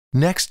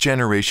Next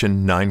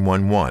Generation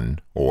 911,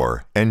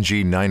 or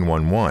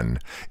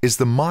NG9-1-1, is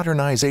the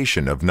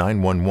modernization of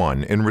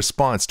 911 in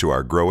response to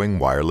our growing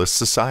wireless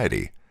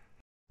society.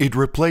 It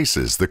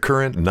replaces the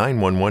current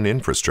 911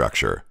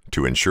 infrastructure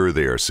to ensure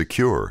they are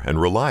secure and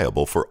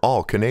reliable for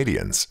all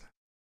Canadians.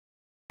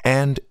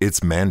 And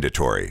it's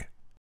mandatory.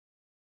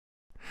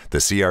 The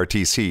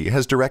CRTC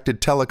has directed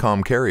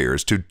telecom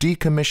carriers to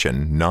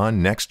decommission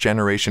non-next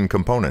generation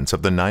components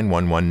of the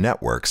 911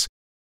 networks.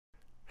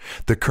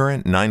 The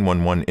current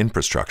 911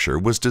 infrastructure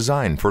was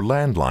designed for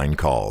landline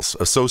calls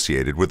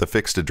associated with a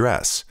fixed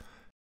address.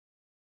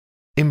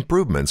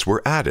 Improvements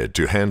were added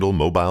to handle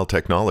mobile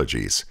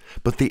technologies,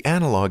 but the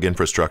analog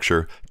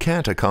infrastructure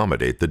can't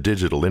accommodate the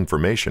digital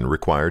information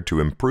required to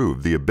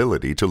improve the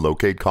ability to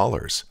locate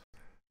callers.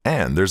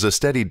 And there's a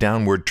steady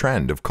downward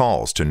trend of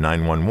calls to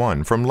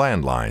 911 from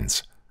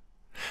landlines.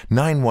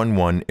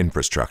 911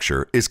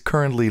 infrastructure is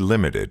currently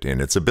limited in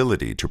its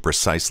ability to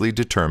precisely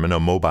determine a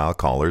mobile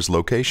caller's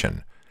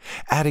location,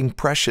 adding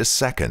precious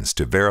seconds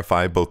to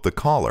verify both the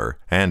caller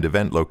and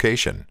event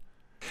location.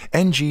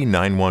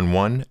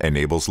 NG9-1-1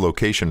 enables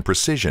location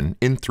precision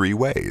in 3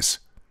 ways: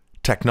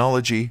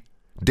 technology,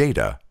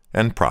 data,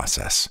 and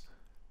process.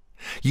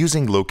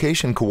 Using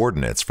location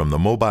coordinates from the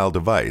mobile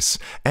device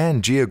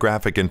and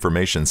Geographic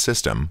Information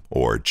System,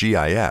 or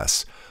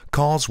GIS,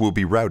 calls will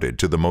be routed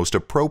to the most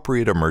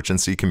appropriate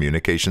emergency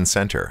communication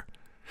center.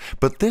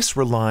 But this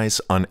relies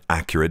on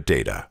accurate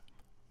data.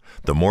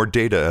 The more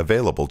data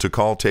available to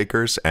call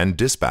takers and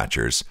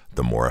dispatchers,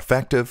 the more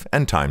effective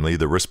and timely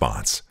the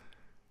response.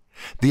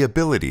 The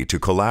ability to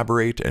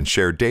collaborate and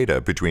share data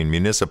between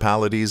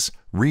municipalities,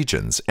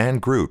 regions,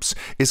 and groups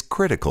is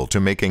critical to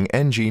making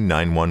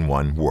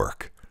NG9-1-1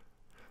 work.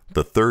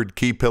 The third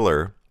key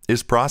pillar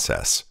is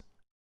process.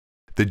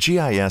 The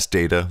GIS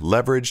data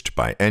leveraged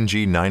by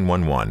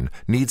NG9-1-1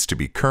 needs to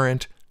be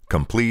current,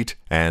 complete,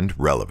 and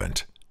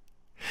relevant.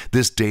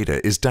 This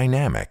data is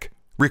dynamic,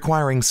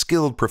 requiring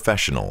skilled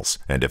professionals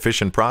and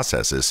efficient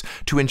processes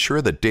to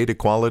ensure that data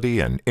quality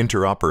and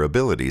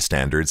interoperability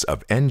standards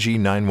of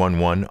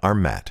NG9-1-1 are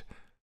met.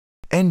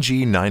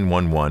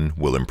 NG9-1-1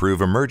 will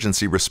improve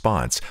emergency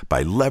response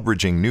by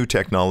leveraging new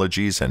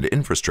technologies and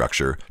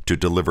infrastructure to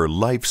deliver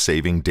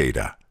life-saving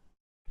data.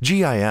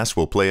 GIS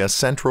will play a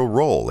central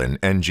role in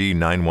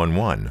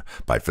NG9-1-1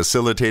 by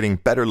facilitating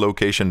better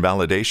location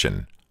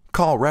validation,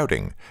 call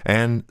routing,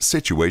 and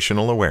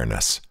situational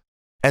awareness.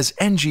 As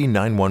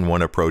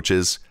NG9-1-1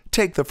 approaches,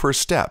 take the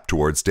first step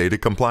towards data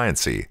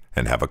compliancy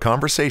and have a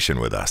conversation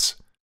with us.